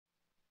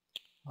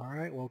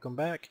Alright, welcome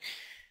back.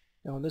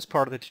 Now in this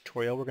part of the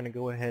tutorial we're going to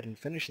go ahead and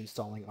finish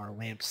installing our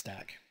LAMP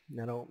stack.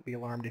 Now don't be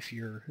alarmed if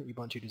your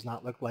Ubuntu does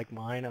not look like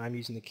mine. I'm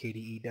using the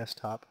KDE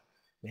desktop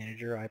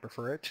manager. I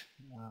prefer it.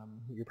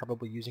 You're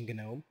probably using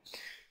GNOME.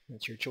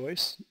 That's your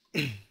choice.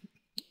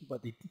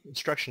 But the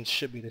instructions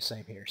should be the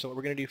same here. So what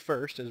we're going to do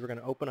first is we're going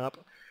to open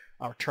up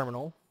our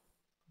terminal.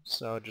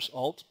 So just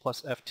Alt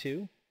plus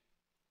F2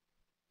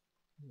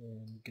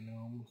 and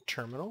GNOME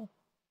terminal.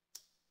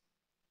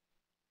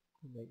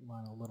 Make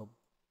mine a little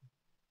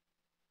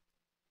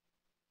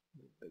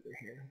bigger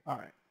here.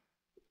 Alright.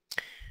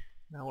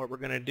 Now what we're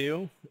going to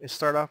do is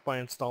start off by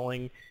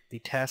installing the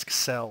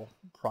tasksel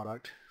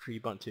product for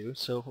Ubuntu.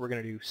 So we're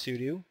going to do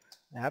sudo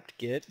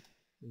apt-get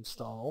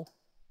install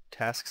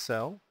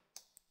tasksel.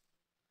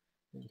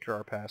 Enter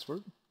our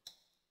password.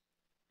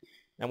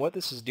 Now what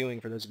this is doing,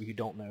 for those of you who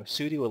don't know,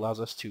 sudo allows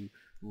us to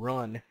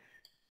run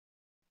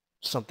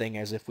something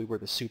as if we were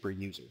the super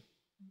user.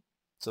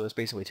 So this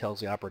basically tells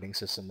the operating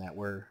system that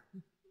we're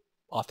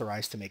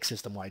authorized to make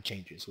system-wide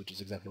changes, which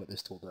is exactly what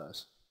this tool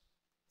does.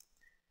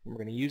 And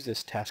we're going to use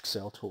this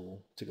tasksel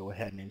tool to go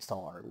ahead and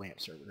install our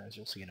LAMP server, as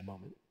you'll see in a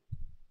moment.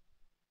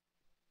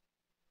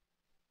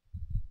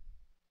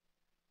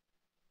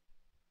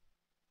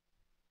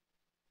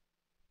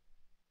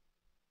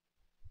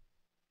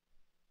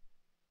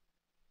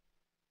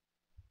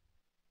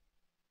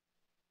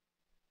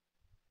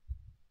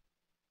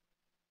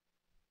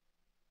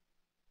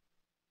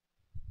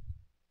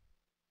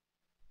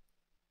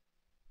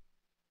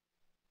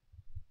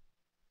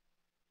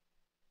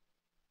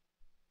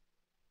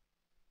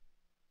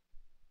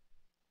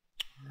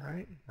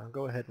 Alright, now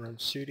go ahead and run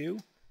sudo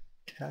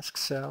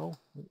tasksel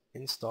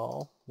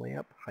install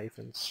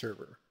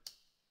lamp-server.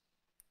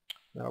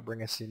 That'll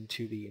bring us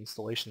into the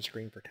installation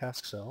screen for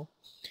tasksel.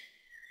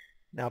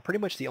 Now pretty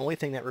much the only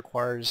thing that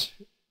requires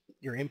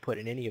your input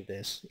in any of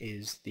this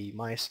is the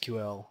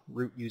MySQL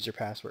root user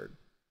password.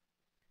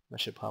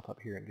 That should pop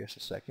up here in just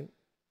a second.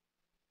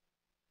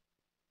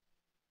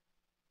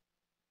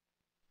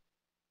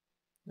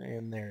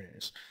 And there it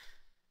is.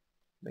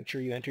 Make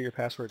sure you enter your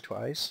password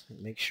twice, and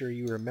make sure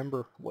you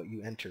remember what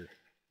you enter.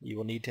 You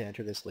will need to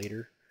enter this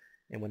later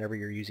and whenever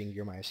you're using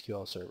your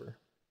MySQL server.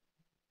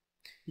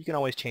 You can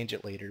always change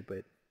it later,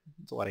 but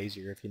it's a lot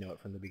easier if you know it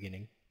from the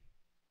beginning.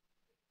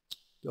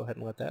 Go ahead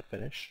and let that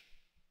finish.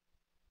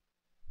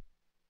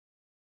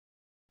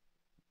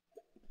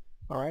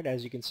 Alright,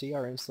 as you can see,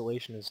 our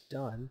installation is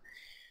done.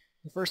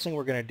 The first thing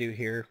we're going to do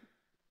here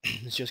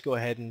is just go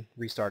ahead and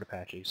restart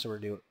Apache. So we're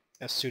going to do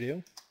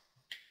sudo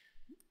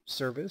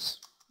service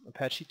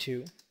Apache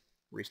 2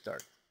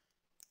 restart.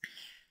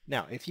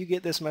 Now, if you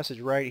get this message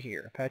right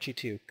here, Apache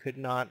 2 could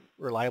not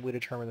reliably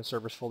determine the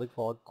server's fully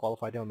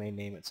qualified domain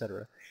name,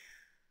 etc.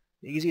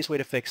 The easiest way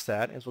to fix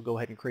that is we'll go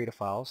ahead and create a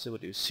file. So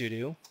we'll do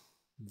sudo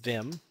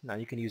vim. Now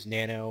you can use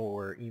nano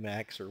or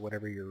emacs or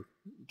whatever your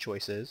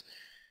choice is,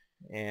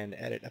 and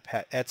edit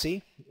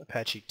etc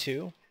apache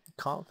 2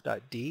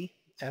 conf.d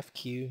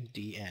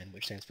fqdn,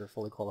 which stands for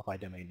fully qualified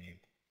domain name.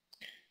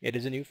 It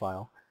is a new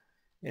file.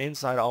 And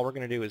inside, all we're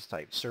going to do is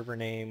type server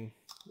name,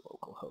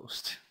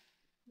 localhost,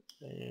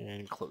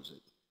 and close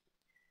it.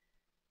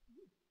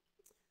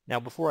 Now,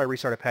 before I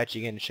restart Apache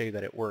again to show you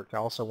that it worked, I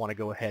also want to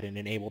go ahead and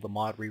enable the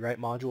mod rewrite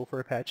module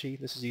for Apache.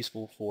 This is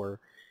useful for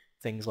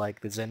things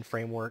like the Zen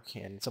framework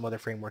and some other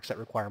frameworks that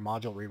require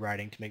module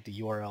rewriting to make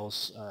the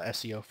URLs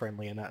SEO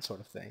friendly and that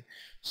sort of thing.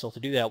 So to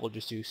do that, we'll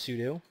just do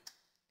sudo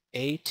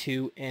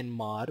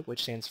a2nmod,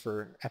 which stands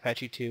for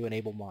Apache 2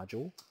 enable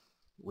module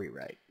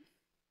rewrite.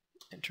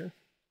 Enter.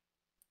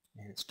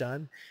 And it's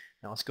done.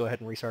 Now let's go ahead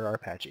and restart our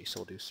Apache.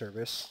 So we'll do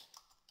service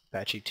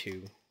Apache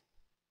 2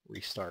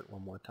 restart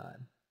one more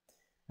time.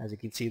 As you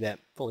can see, that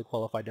fully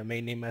qualified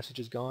domain name message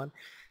is gone,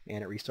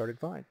 and it restarted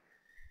fine.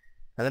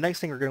 Now the next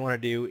thing we're going to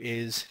want to do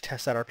is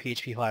test out our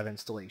PHP 5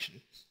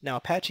 installation. Now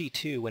Apache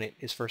 2, when it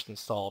is first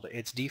installed,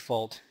 its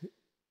default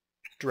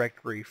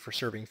directory for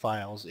serving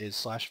files is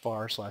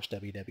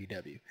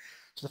 /var/www.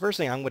 So the first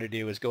thing I'm going to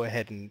do is go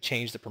ahead and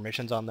change the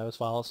permissions on those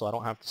files so I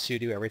don't have to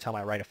sudo every time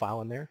I write a file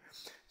in there.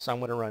 So I'm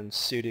going to run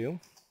sudo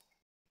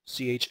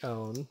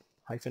chown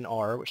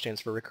 -r, which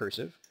stands for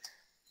recursive,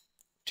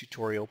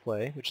 tutorial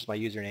play, which is my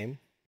username,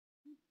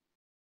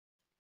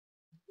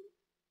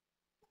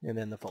 and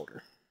then the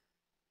folder.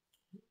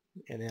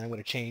 And then I'm going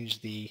to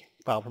change the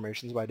file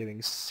permissions by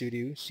doing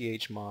sudo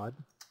chmod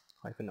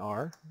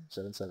 -r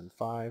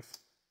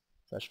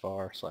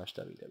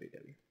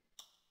 775/var/www.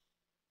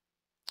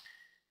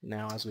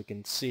 Now, as we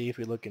can see, if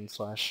we look in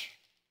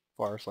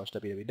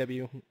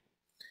 /var/www,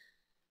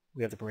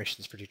 we have the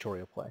permissions for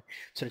tutorial play.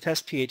 So to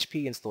test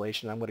PHP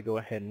installation, I'm going to go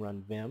ahead and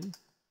run vim,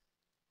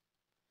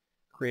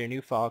 create a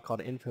new file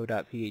called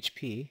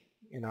info.php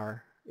in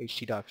our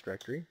htdocs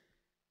directory.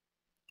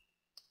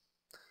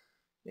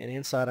 And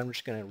inside, I'm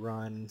just going to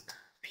run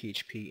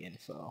php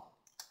info.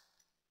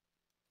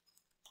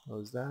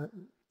 Close that.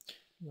 I'm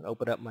going to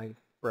open up my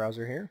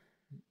browser here.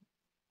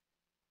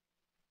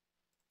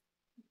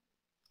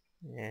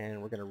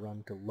 And we're going to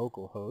run to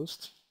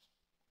localhost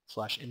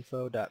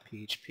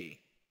 /info.php.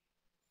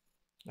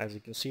 As you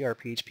can see, our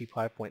PHP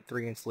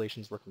 5.3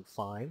 installation is working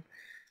fine.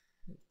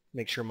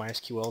 Make sure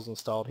MySQL is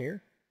installed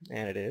here,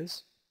 and it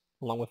is,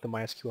 along with the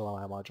MySQL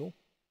MI module.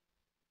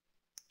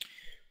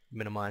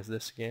 Minimize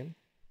this again.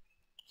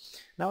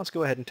 Now let's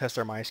go ahead and test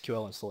our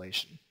MySQL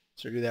installation.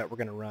 So to do that, we're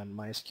going to run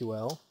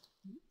MySQL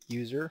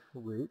user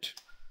root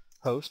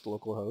host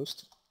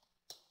localhost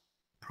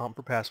prompt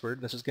for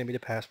password. This is going to be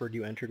the password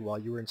you entered while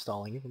you were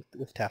installing it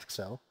with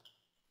tasksel.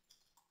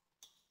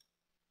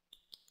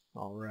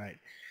 Alright,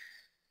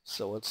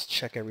 so let's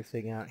check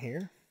everything out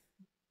here.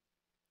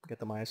 Get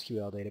the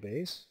MySQL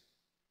database.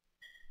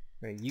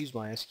 I'm going to use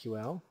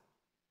MySQL.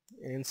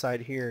 And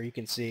inside here you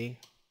can see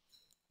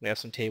we have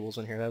some tables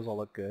in here. Those all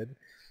look good.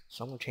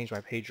 So I'm going to change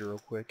my pager real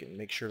quick and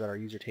make sure that our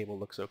user table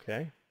looks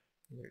okay.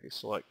 I'm going to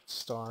select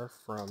star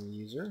from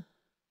user.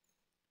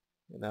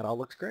 And that all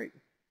looks great.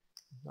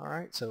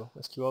 Alright, so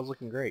SQL is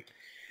looking great.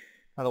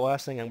 Now the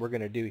last thing we're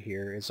going to do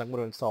here is I'm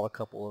going to install a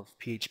couple of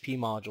PHP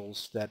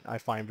modules that I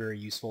find very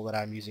useful, that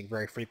I'm using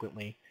very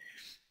frequently.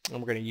 And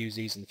we're going to use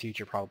these in the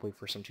future probably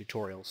for some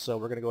tutorials. So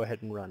we're going to go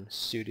ahead and run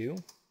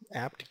sudo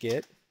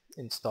apt-get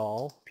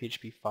install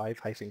php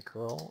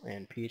 5-curl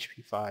and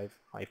php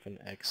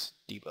 5-x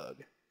debug.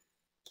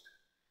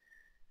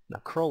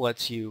 Now curl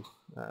lets you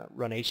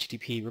run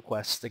HTTP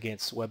requests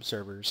against web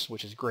servers,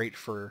 which is great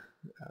for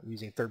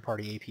using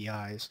third-party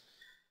APIs.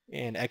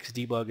 And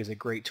xdebug is a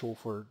great tool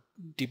for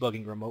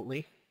debugging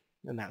remotely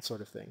and that sort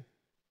of thing.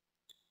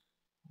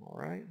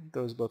 Alright,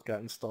 those both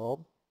got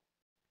installed.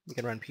 You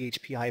can run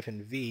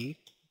php-v,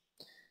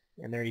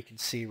 and there you can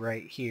see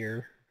right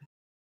here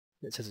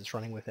it says it's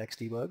running with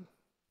xdebug.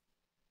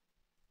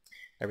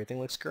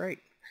 Everything looks great.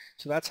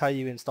 So that's how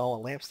you install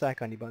a LAMP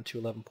stack on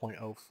Ubuntu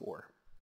 11.04.